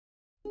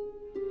This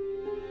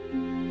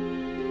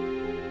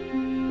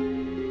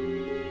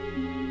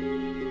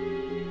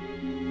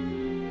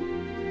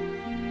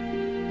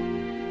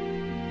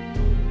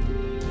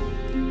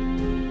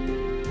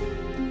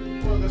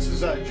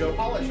is Joe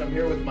Polish. I'm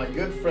here with my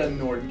good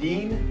friend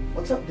Nordine.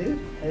 What's up, dude?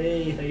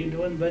 Hey, how you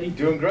doing, buddy?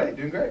 Doing great,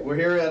 doing great. We're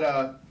here at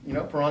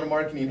Piranha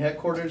Marketing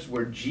headquarters,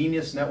 where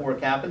Genius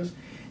Network happens,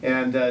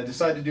 and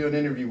decided to do an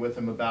interview with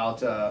him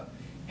about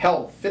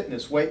health,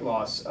 fitness, weight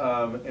loss,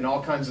 and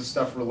all kinds of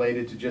stuff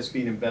related to just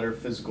being in better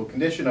physical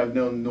condition. I've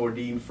known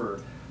Nordine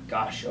for,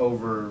 gosh,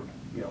 over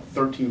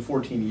 13,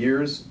 14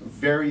 years.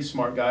 Very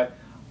smart guy.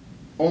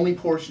 Only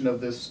portion of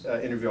this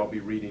interview I'll be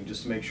reading,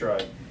 just to make sure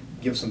I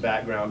give some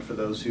background for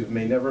those who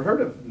may never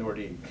heard of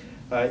Nordine,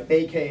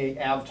 a.k.a.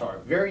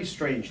 Avtar. Very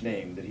strange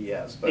name that he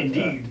has. But,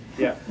 indeed.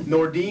 Yeah,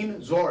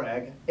 Nordine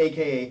Zouareg,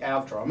 a.k.a.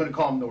 Avtar. I'm going to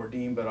call him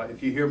Nordine, but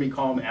if you hear me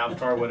call him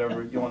Avtar,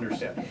 whatever, you'll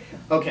understand.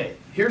 Okay,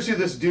 here's who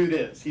this dude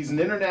is. He's an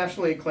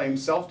internationally acclaimed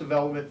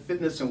self-development,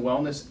 fitness, and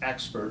wellness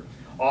expert,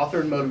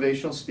 author and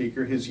motivational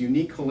speaker. His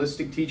unique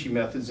holistic teaching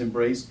methods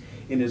embraced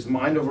in his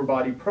Mind Over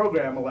Body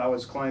program allow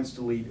his clients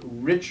to lead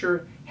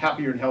richer,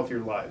 happier, and healthier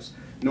lives.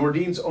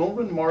 Nordine's own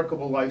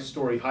remarkable life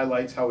story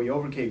highlights how he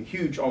overcame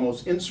huge,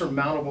 almost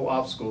insurmountable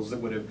obstacles that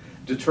would have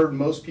deterred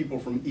most people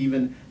from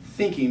even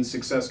thinking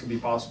success could be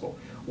possible.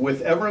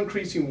 With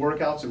ever-increasing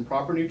workouts and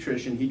proper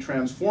nutrition, he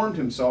transformed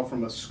himself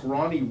from a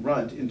scrawny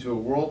runt into a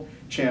world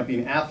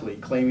champion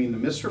athlete, claiming the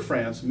Mr.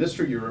 France,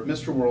 Mr. Europe,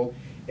 Mr. World,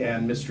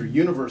 and Mr.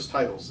 Universe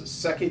titles, the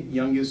second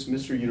youngest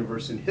Mr.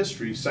 Universe in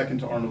history, second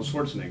to Arnold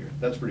Schwarzenegger.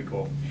 That's pretty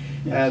cool.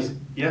 As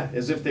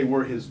if they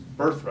were his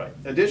birthright.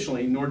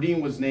 Additionally,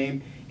 Nordine was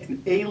named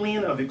an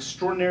alien of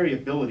extraordinary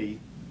ability,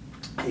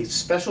 a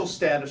special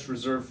status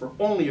reserved for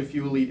only a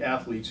few elite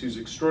athletes whose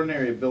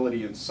extraordinary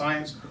ability in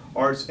science,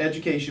 arts,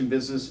 education,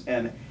 business,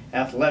 and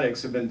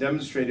athletics have been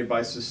demonstrated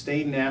by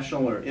sustained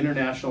national or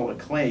international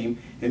acclaim,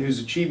 and whose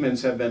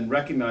achievements have been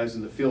recognized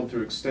in the field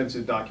through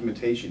extensive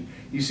documentation.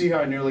 You see how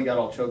I nearly got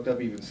all choked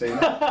up even saying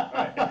that?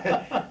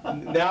 All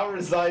right. Now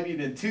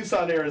residing in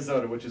Tucson,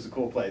 Arizona, which is a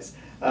cool place.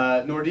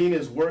 Nordine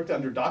has worked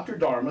under Dr.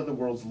 Dharma, the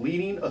world's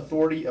leading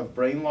authority of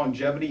brain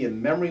longevity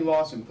and memory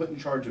loss, and put in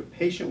charge of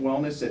patient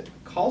wellness at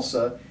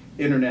Khalsa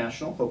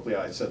International. Hopefully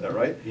I said that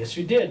right. Yes,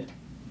 you did.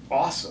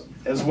 Awesome,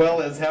 as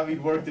well as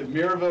having worked at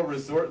Miraval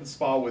Resort and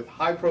Spa with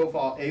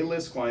high-profile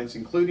A-list clients,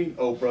 including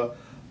Oprah,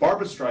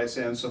 Barbra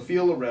Streisand,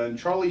 Sophia Loren,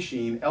 Charlie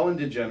Sheen, Ellen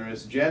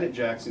DeGeneres, Janet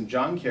Jackson,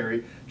 John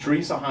Kerry,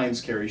 Teresa Heinz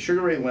Kerry,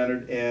 Sugar Ray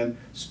Leonard, and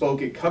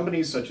spoke at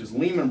companies such as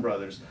Lehman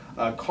Brothers,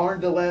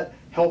 Carondelet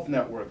Health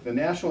Network, the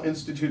National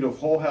Institute of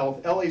Whole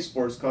Health, LA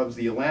Sports Clubs,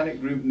 the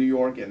Atlantic Group, New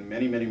York, and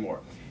many, many more.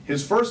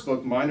 His first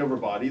book, Mind Over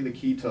Body, The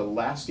Key to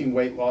Lasting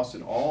Weight Loss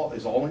and All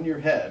is All in Your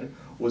Head,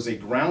 was a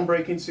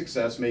groundbreaking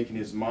success, making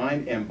his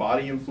mind and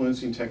body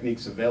influencing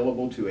techniques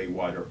available to a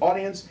wider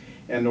audience.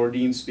 And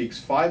Nordine speaks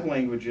 5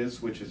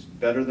 languages, which is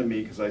better than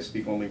me because I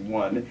speak only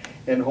 1,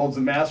 and holds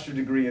a master's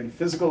degree in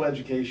physical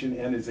education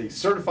and is a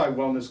certified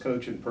wellness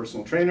coach and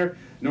personal trainer.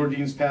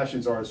 Nordine's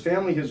passions are his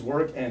family, his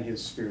work, and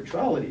his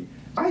spirituality.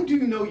 I do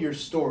know your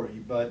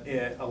story, but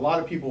a lot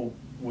of people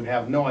would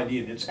have no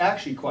idea, and it's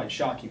actually quite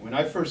shocking. When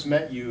I first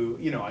met you,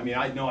 I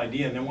had no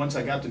idea, and then once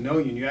I got to know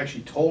you and you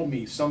actually told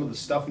me some of the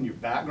stuff in your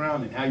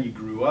background and how you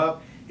grew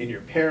up and your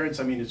parents,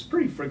 it's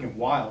pretty freaking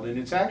wild, and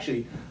it's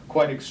actually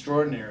quite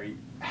extraordinary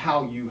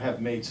how you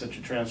have made such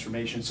a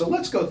transformation. So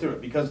let's go through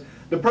it, because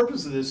the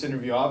purpose of this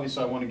interview,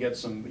 obviously I want to get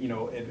some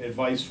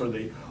advice for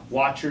the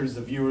watchers,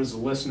 the viewers, the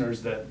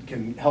listeners that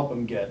can help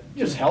them get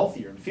just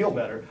healthier and feel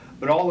better.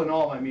 But all in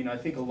all, I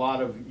think a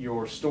lot of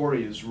your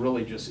story is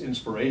really just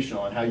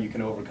inspirational on how you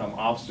can overcome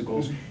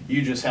obstacles.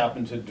 You just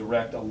happen to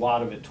direct a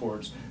lot of it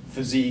towards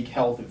physique,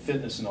 health, and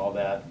fitness and all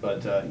that.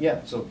 But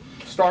yeah, so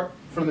start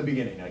from the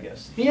beginning, I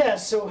guess. Yeah,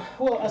 so,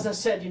 well, as I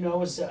said, I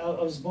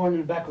was born in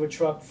the back of a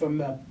truck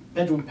from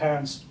Bedouin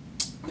parents,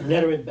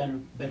 literate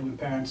Bedouin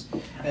parents,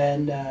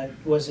 and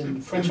was in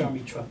the French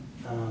Army truck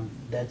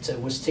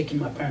that was taking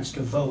my parents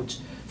to vote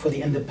for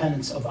the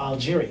independence of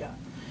Algeria.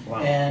 Wow.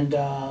 And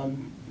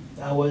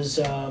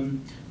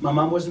my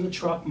mom was in the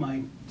truck,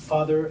 my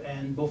father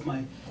and both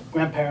my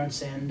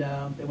grandparents, and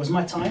it was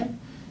my time.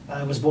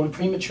 I was born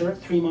premature,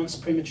 3 months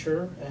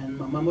premature, and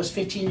my mom was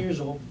 15 years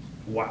old.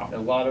 Wow. A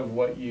lot of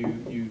what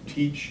you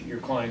teach your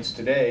clients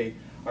today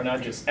are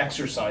not just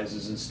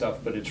exercises and stuff,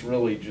 but it's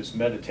really just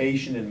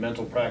meditation and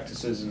mental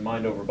practices and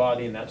mind over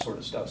body and that sort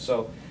of stuff.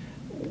 So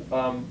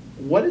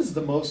what is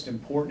the most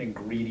important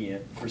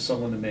ingredient for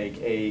someone to make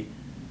a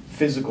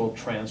physical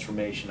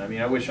transformation?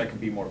 I wish I could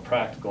be more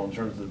practical in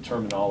terms of the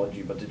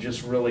terminology, but to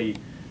just really,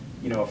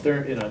 if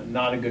they're in a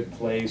not a good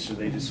place or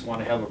they just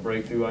want to have a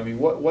breakthrough,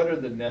 what are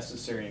the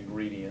necessary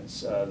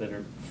ingredients that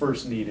are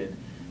first needed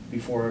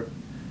before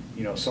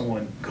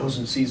someone goes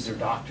and sees their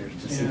doctors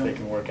to see if they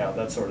can work out,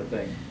 that sort of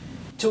thing?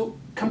 To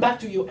come back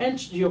to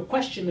your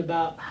question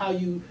about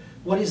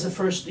what is the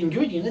first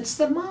ingredient, it's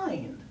the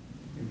mind.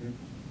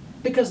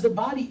 Because the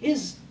body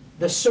is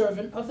the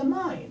servant of the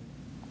mind.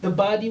 The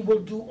body will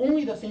do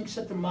only the things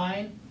that the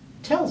mind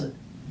tells it.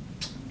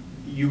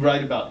 you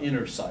write about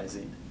inner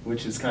sizing,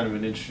 which is kind of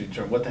an interesting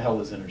term. What the hell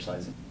is inner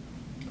sizing?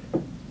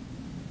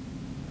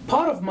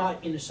 Part of my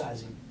inner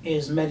sizing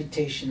is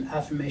meditation,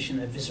 affirmation,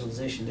 and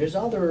visualization. There's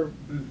other,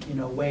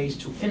 ways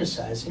to inner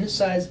size. Inner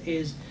size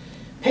is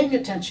paying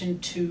attention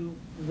to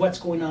what's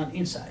going on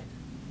inside.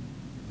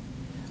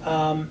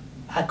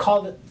 I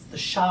call it the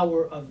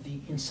shower of the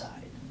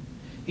inside.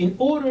 In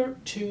order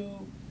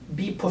to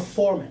be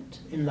performant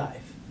in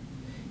life,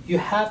 you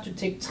have to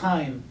take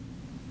time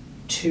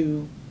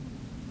to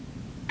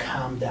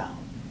calm down,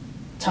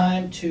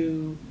 time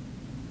to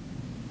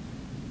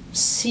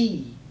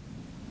see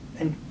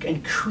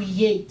and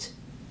create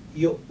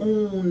your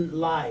own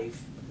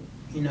life,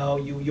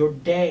 your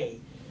day.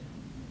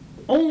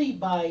 Only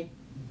by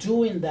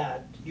doing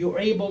that, you're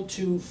able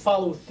to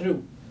follow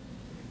through.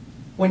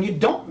 When you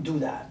don't do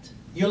that,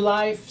 your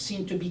life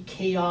seems to be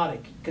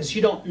chaotic because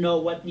you don't know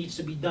what needs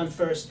to be done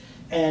first,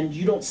 and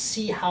you don't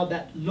see how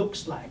that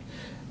looks like.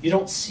 You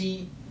don't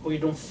see or you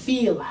don't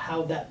feel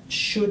how that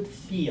should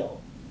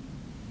feel.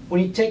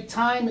 When you take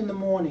time in the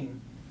morning,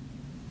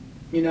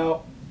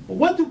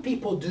 what do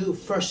people do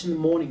first in the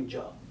morning,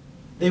 Joe?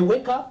 They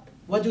wake up,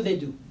 what do?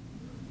 Drink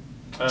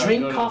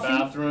go coffee, to the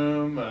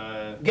bathroom,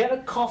 get a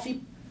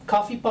coffee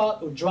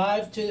pot, or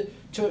drive to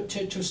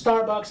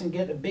Starbucks and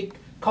get a big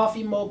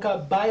coffee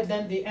mocha. By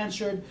then they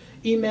answered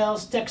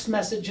emails, text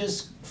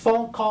messages,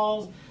 phone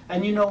calls,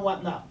 and you know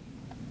what now.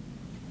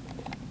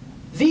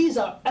 These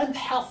are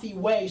unhealthy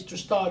ways to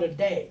start a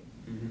day.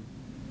 Mm-hmm.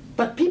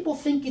 But people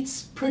think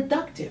it's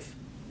productive.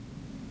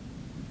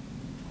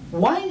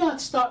 Why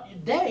not start your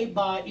day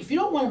by, if you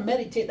don't want to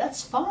meditate,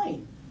 that's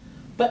fine.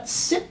 But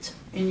sit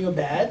in your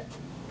bed,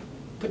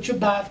 put your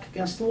back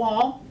against the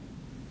wall,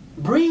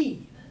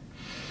 breathe.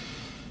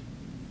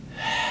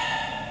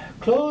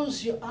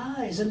 Close your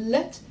eyes and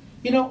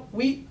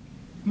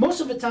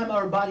most of the time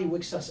our body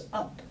wakes us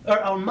up, or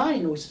our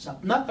mind wakes us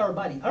up, not our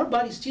body. Our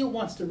body still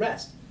wants to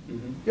rest.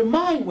 Mm-hmm. Your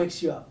mind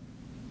wakes you up,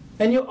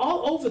 and you're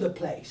all over the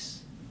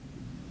place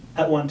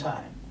at one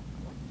time.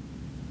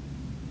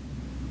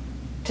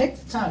 Take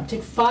the time,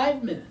 take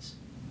 5 minutes,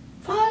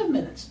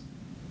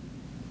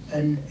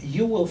 and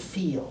you will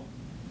feel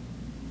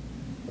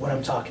what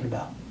I'm talking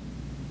about.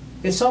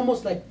 It's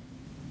almost like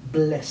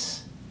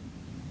bliss.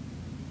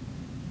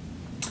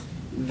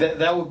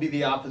 That would be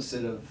the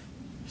opposite of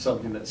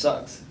something that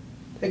sucks.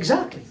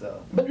 Exactly.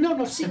 So. But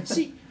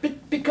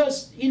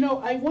because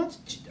I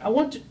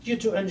want you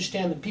to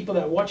understand, the people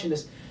that are watching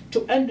this,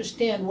 to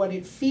understand what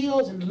it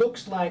feels and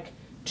looks like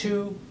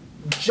to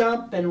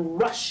jump and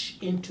rush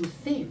into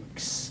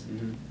things.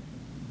 Mm-hmm.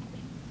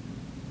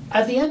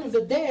 At the end of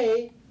the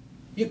day,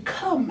 you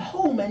come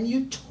home and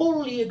you're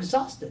totally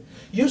exhausted.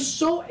 You're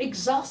so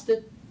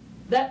exhausted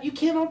that you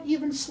cannot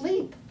even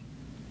sleep.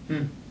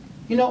 Hmm.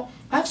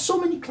 I have so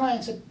many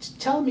clients that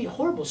tell me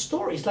horrible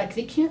stories, like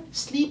they can't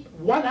sleep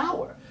 1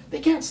 hour, they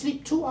can't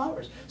sleep 2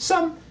 hours.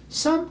 Some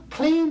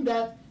claim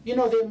that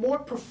they're more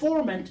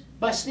performant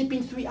by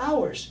sleeping 3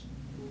 hours.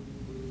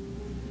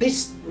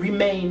 This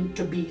remains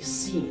to be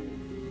seen.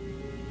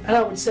 And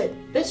I would say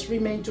this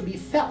remains to be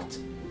felt,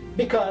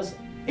 because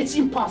it's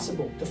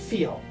impossible to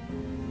feel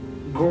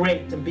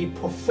great and be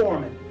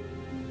performant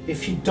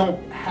if you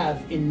don't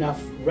have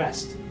enough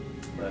rest.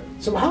 Right.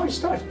 So how it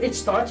starts? It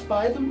starts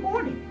by the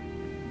morning.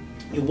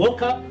 You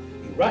woke up,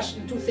 you rushed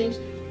into things,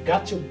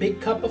 got your big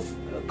cup of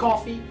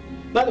coffee.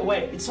 By the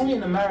way, it's only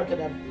in America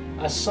that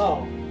I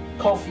saw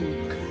coffee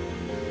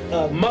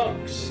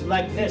mugs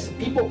like this.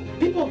 People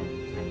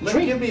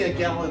drink. Give me a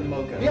gallon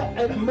mocha. Yeah,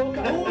 a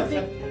mocha. Oh,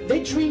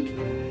 they drink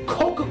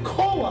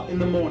Coca-Cola in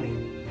the morning.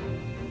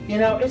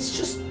 It's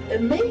just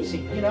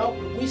amazing.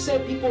 We say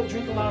people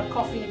drink a lot of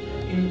coffee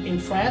in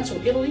France or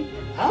Italy.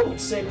 I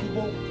would say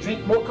people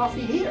drink more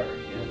coffee here.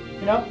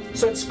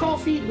 So it's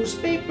coffee,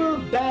 newspaper,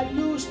 bad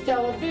news,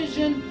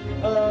 television,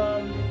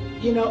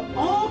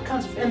 all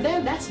kinds of, and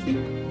then that's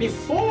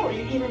before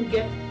you even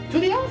get to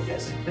the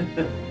office.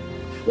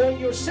 Where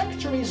your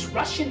secretary is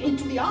rushing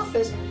into the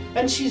office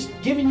and she's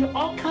giving you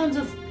all kinds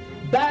of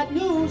bad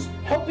news,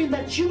 hoping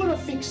that you're going to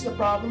fix the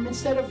problem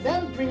instead of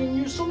them bringing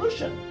you a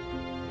solution.